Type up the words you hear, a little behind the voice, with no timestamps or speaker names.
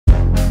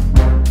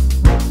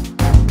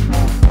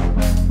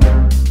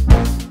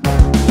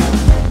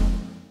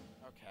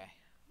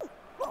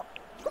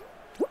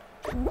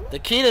The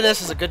key to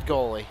this is a good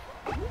goalie.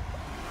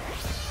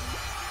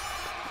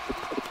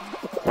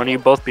 Why don't you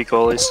both be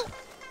goalies?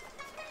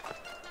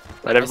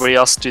 Let everybody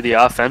else do the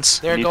offense.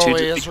 Their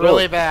goalie is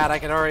really bad, I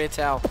can already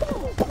tell.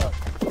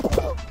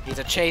 He's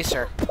a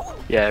chaser.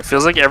 Yeah, it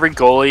feels like every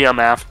goalie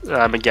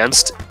I'm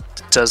against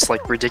does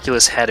like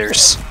ridiculous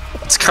headers.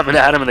 It's coming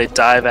at him and they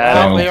dive at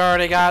him. Well, we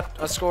already got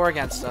a score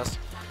against us.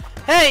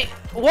 Hey,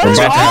 what is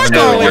our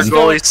goalies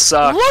doing? Goalies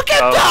suck. Look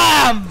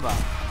at them!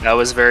 That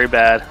was very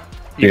bad.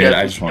 You Dude, guys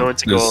I just go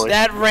want into goalie.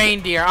 That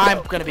reindeer,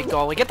 I'm gonna be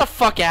goalie. Get the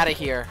fuck out of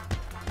here.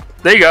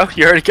 There you go.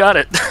 You already got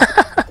it.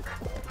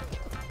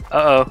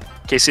 Uh-oh.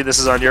 Casey, this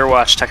is on your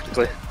watch,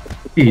 technically.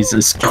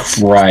 Jesus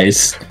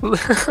Christ.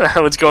 That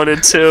one's going in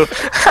too.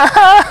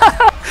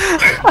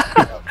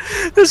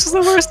 This is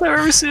the worst I've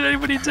ever seen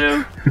anybody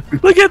do.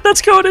 Look at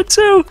that's going in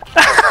too.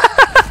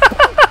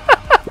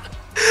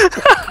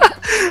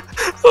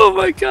 Oh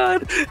my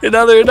god.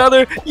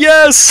 Another.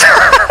 Yes!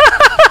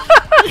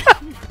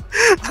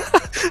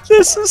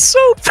 This is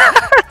so bad.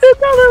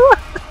 Another one.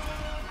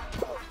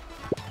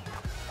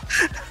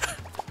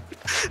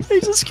 They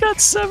just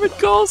got 7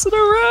 goals in a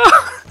row.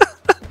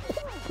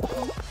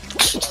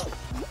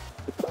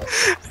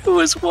 It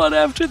was one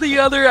after the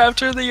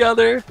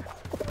other.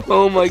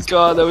 Oh my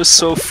god, that was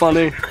so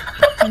funny.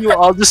 You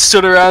all just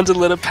stood around and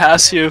let it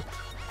pass you.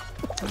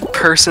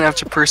 Person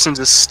after person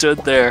just stood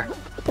there.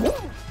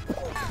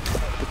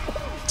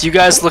 You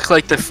guys look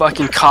like the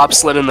fucking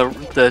cops letting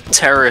the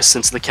terrorists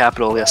into the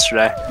Capitol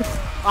yesterday.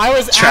 I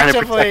was trying to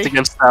protect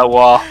against that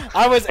wall.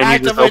 I was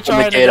actively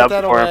trying to get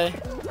that away.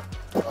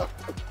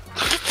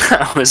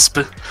 That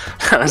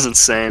was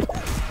insane.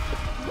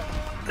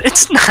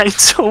 It's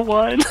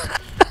 9-1.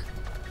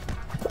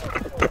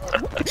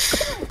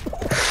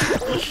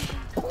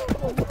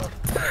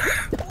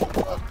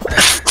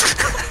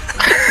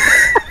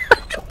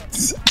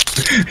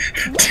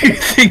 Do you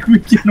think we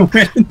can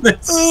win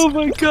this? Oh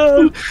my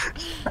god.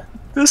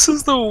 This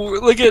is the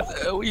look at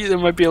there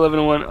might be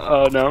 11-1.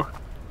 Oh no.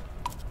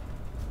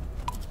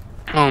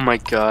 Oh my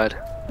god.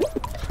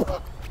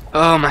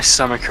 Oh, my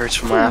stomach hurts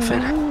from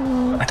laughing.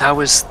 That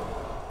was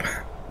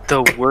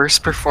the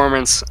worst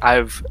performance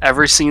I've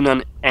ever seen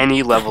on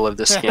any level of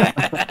this game.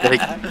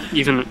 Like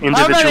even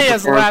individual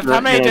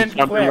performance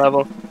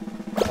level.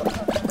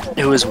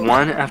 It was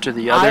one after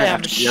the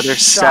other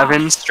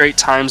 7 straight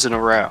times in a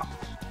row.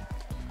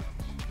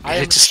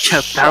 And it just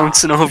kept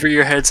bouncing over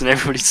your heads and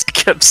everybody just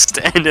kept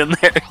standing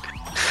there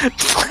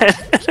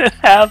letting it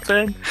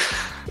happen.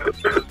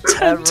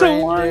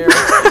 10-1.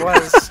 It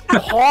was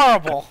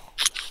horrible.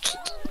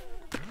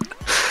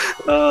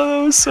 Oh,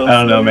 that was so I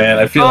don't know, man.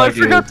 I feel like I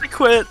forgot to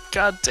quit.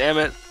 God damn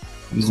it.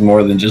 It was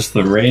more than just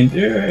the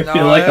reindeer. I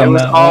feel like it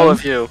was all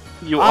of you.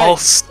 You all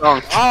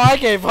stunk. Oh, I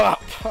gave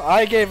up.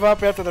 I gave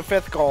up after the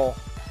 5th goal.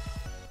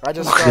 I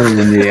just flew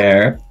in the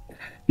air.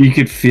 You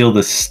could feel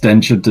the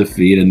stench of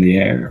defeat in the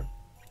air.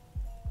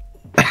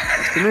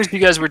 As soon as you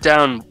guys were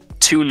down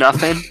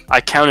 2-0,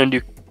 I counted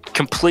you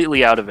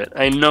completely out of it.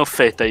 I had no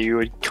faith that you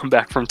would come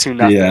back from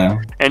 2-0.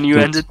 Yeah. And you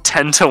ended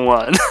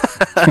 10-1.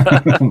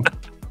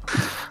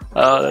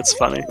 Oh, that's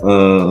funny.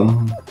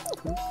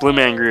 Blue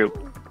Man Group,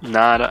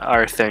 not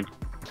our thing.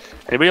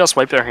 Anybody else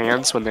wipe their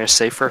hands when they're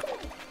safer?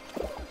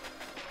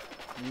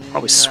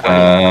 Probably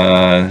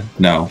sweaty.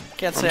 No.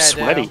 Can't say I'm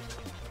sweaty.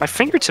 My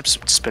fingertips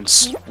have just been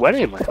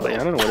sweating lately.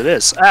 I don't know what it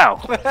is. Ow!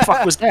 What the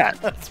fuck was that?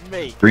 That's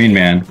me. Green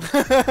Man.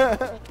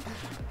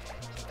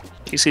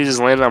 TC just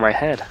landed on my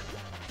head.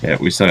 Yeah,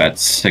 we still got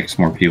 6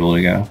 more people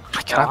to go.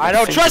 My God, I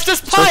don't trust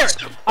this pirate!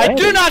 I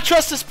do not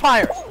trust this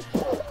pirate!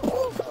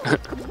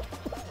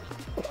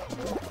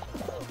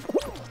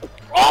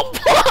 Oh!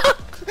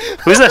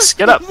 Who's this?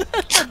 Get up!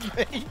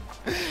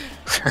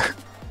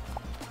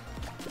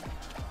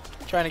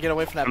 Trying to get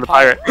away from that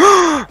pirate.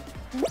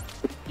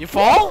 You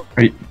fall?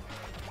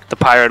 The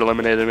pirate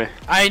eliminated me.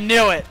 I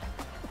knew it.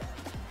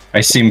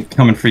 I see him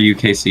coming for you,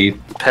 KC.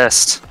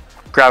 Pissed.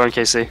 Grab him,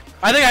 KC.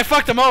 I think I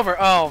fucked him over.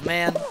 Oh,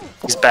 man.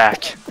 He's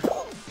back.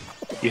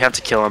 You have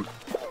to kill him.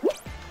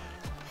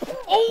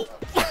 Oh!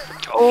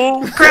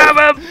 Oh,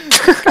 grab him!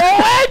 Go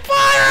away,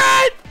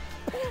 pirate!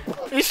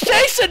 He's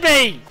chasing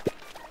me!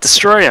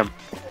 Destroy him.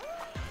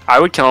 I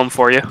would kill him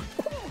for you.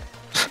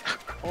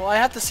 Well, I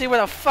have to see where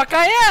the fuck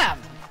I am.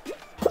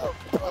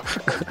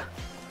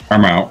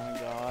 I'm out.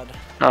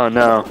 Oh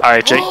no.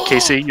 Alright,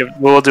 Casey,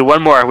 we'll do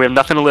one more. We have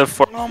nothing to live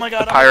for. Oh my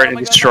god. The pirate and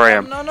destroy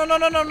him.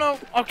 No.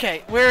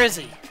 Okay, where is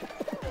he?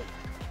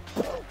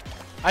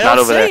 I Not don't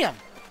over see there. him.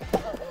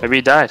 Maybe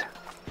he died.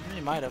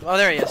 He might have. Oh,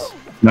 there he is.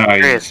 No,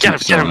 there he is.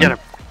 Get him.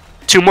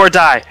 2 more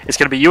die. It's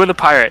gonna be you and the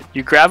pirate.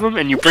 You grab him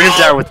and you bring him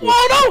down with you.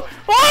 Oh no!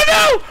 Oh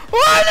no!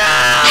 Oh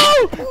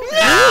no!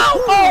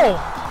 No! Oh!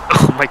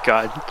 Oh my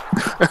god.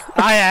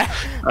 Alright,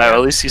 well,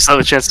 at least you still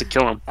have a chance to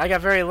kill him. I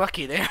got very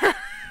lucky there.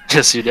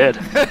 Yes, you did.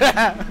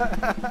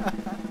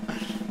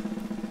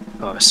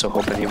 Oh, I was so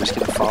hoping he was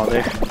gonna fall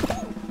there.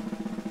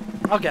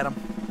 I'll get him.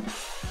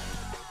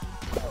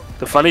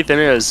 The funny thing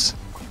is,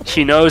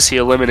 he knows he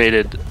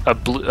eliminated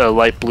a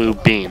light blue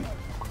beam.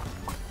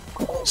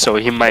 So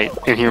he might,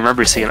 and he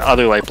remembers seeing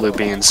other light blue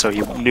beans, so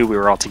he knew we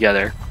were all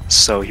together.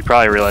 So he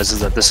probably realizes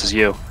that this is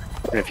you.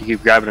 And if you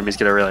keep grabbing him, he's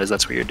gonna realize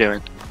that's what you're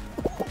doing.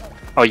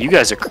 Oh, you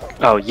guys are.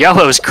 Oh,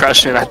 yellow's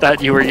crushing. I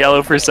thought you were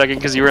yellow for a second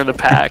because you were in the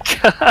pack.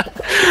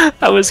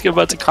 I was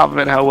about to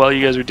compliment how well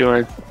you guys were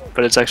doing,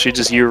 but it's actually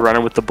just you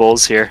running with the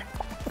bulls here.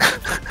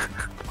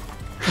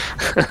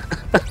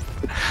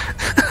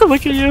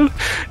 Look at you.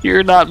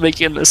 You're not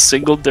making a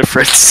single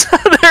difference.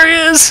 There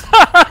he is.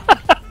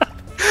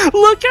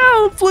 Look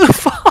out, blue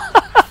fall.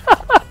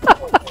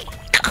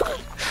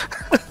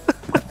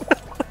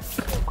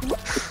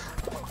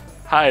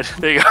 Hide.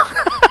 There you go.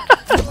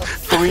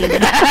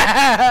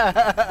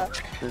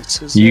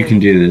 This is You can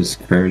do this,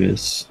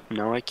 Curtis.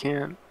 No, I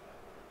can't.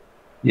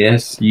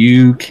 Yes,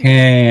 you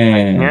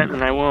can. I can't,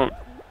 and I won't.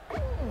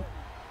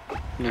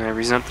 And I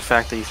resent the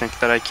fact that you think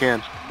that I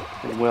can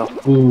and will.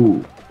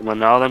 Ooh. Well,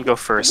 now let them go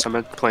first. I'm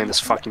not playing this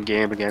fucking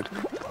game again.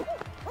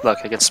 Look,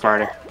 I get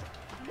smarter.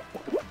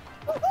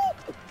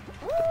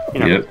 You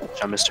know, Yep.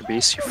 John Mr.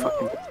 Beast, you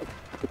fucking...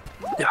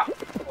 Yeah.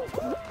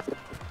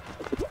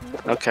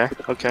 Okay,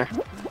 okay.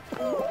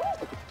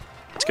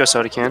 Let's go,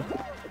 Soda Can.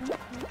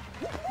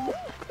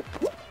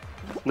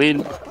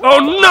 Lead. Oh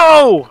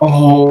no!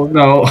 Oh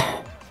no.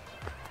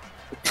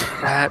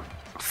 That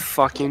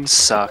fucking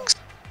sucks.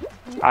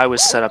 I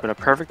was set up in a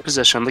perfect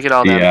position. Look at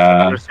all that. Yeah.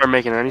 I'm gonna start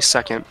making it any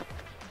second.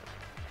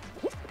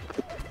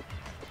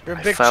 You're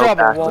in I big fell trouble,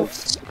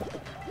 backwards.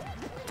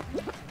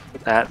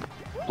 Wolf. That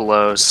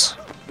blows.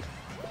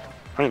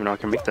 I don't even know I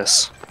can make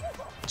this.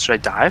 Should I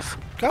dive?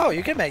 Go,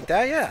 you can make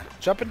that, yeah.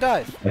 Jump and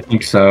dive. I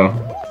think so.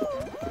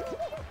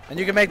 And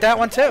you can make that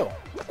one too.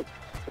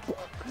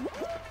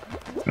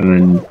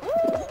 And then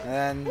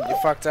And then you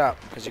fucked up,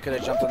 because you could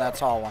have jumped on that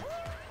tall one.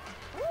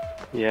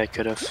 Yeah, I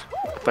could have.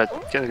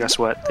 But guess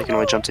what? They can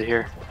only jump to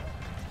here.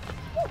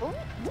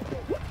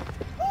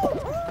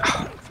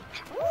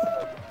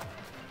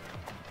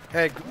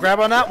 Hey, grab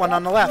on that one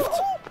on the left.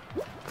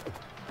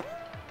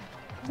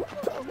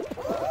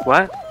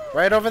 What?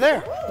 Right over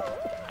there.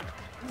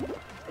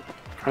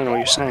 I don't know what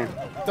you're saying.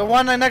 The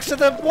one next to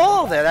the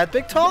wall there, that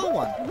big tall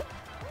one.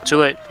 Too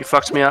late. You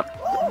fucked me up.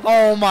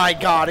 Oh my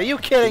god, are you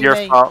kidding Your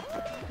me? fault.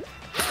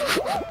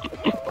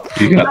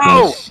 you got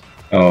No! this.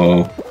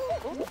 Oh.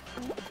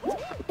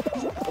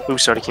 Ooh,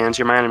 Soda Cans,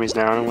 you're my enemies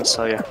now. I don't want to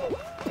tell you.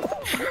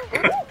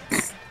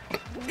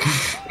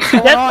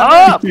 Hold Get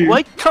on. up!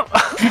 What?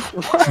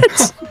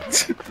 What?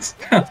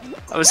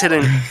 I was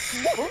hitting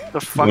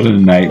the fucking... What a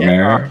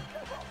nightmare.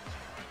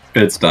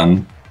 It's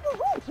done.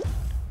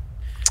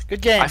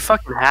 Good game. I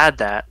fucking had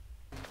that.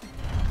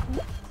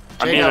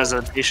 I'm being Jacob. as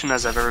impatient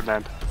as I've ever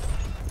been.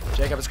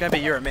 Jacob, it's gonna be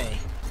you or me.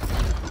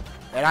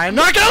 And I'm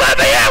not gonna let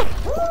you!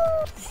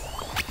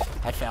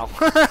 I fell.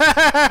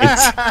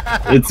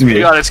 It's me.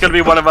 God, it's gonna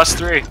be one of us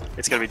three.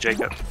 It's gonna be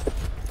Jacob.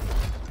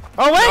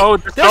 Oh wait! Oh,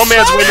 the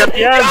snowman's winning at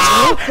the end.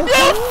 No!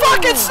 You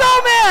fucking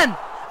snowman!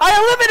 I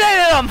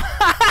eliminated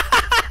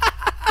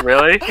him!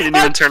 Really? He didn't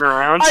even turn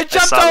around? I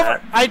jumped saw over.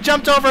 that. I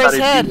jumped over How his did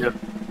you head. do?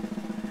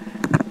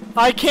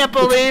 I can't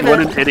believe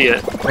What it. an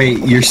idiot. Wait,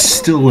 you're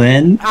still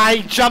in? I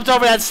jumped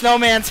over that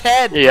snowman's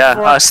head. Yeah,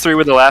 before us three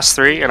were the last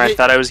three, and I Wait.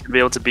 thought I was gonna be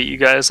able to beat you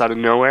guys out of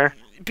nowhere.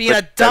 being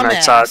a But then I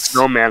saw a dumbass.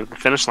 snowman at the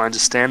finish line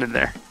just standing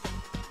there.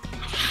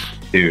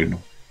 Dude.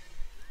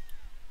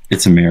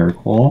 It's a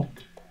miracle.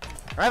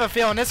 I have a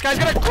feeling this guy's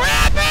gonna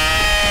grab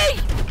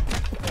me!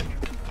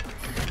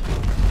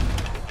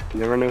 You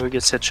never know who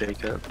gets hit,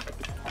 Jacob.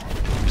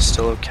 You're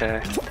still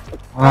okay.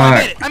 I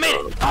made it! I made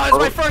it! Oh, it's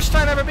my first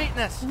time ever beating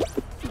this.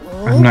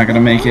 I'm not gonna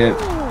make it.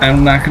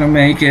 I'm not gonna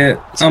make it.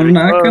 It's gonna I'm be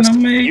not close. gonna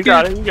make it. You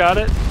got it, you got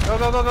it. Go,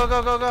 go, go, go,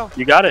 go, go, go.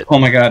 You got it. Oh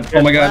my god.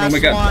 Oh my god. Oh my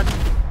Last god.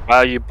 one.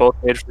 Wow, you both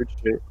made for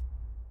shoot.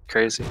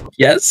 Crazy.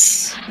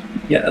 Yes.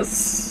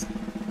 Yes.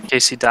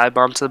 Casey dive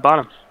bomb to the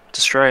bottom.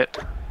 Destroy it.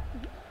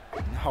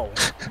 No.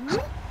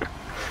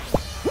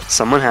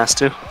 Someone has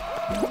to.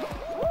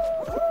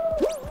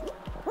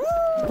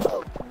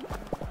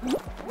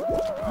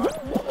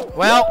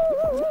 Well.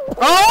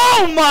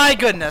 Oh my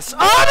goodness.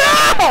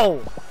 Oh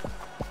no!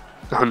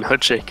 Oh no,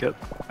 Jacob.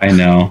 I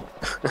know.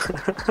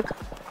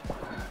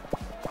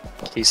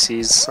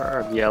 Casey's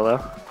on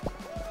yellow.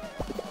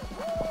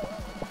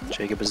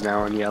 Jacob is now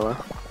on yellow.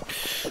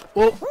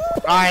 Well,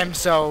 I'm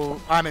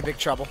in big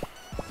trouble.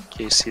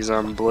 Casey's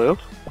on blue.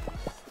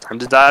 Time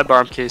to dive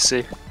bomb,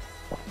 Casey.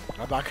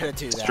 I'm not gonna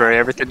do that. Destroy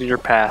everything in your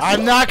path.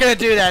 I'm not gonna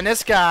do that. And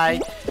this guy.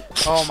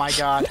 Oh my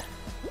god.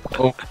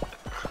 Oh.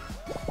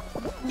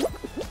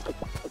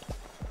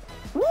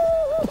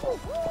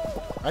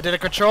 I did a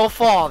control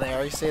fall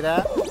there. You see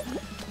that?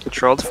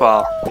 Controlled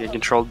fall. You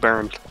controlled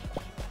burn.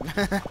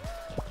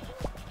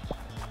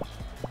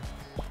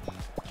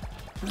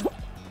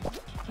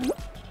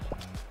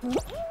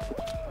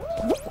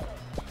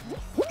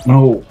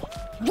 No.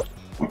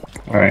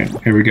 Alright,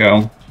 here we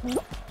go.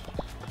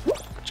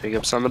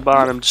 Jacob's on the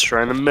bottom,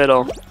 destroying the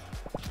middle.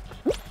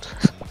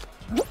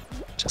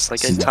 Just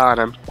like I taught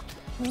him.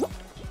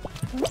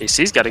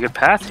 Casey's got a good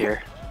path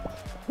here.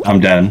 I'm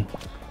dead.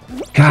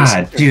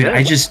 God, Casey, dude, good.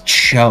 I just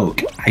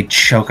choke. I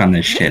choke on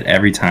this shit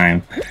every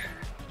time.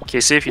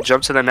 Casey, if you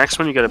jump to the next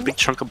one, you got a big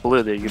chunk of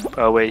blue there. You.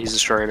 Oh wait, he's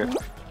destroying it.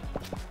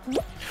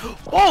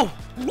 Oh!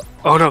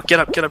 Oh no! Get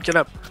up! Get up! Get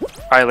up! All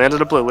right, land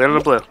on a blue. Land on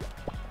a blue.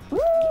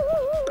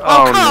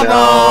 Oh, come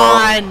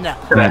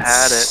on! Could have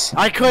had it.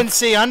 I couldn't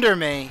see under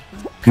me.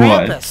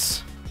 What?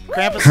 Krampus.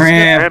 Krampus is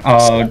Cramp.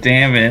 Krampus. Oh,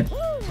 damn it.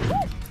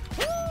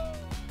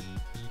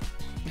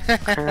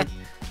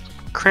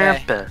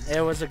 Krampus.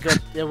 It was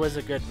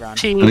a good run.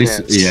 At least,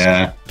 Penis.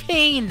 yeah.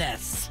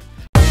 Penis.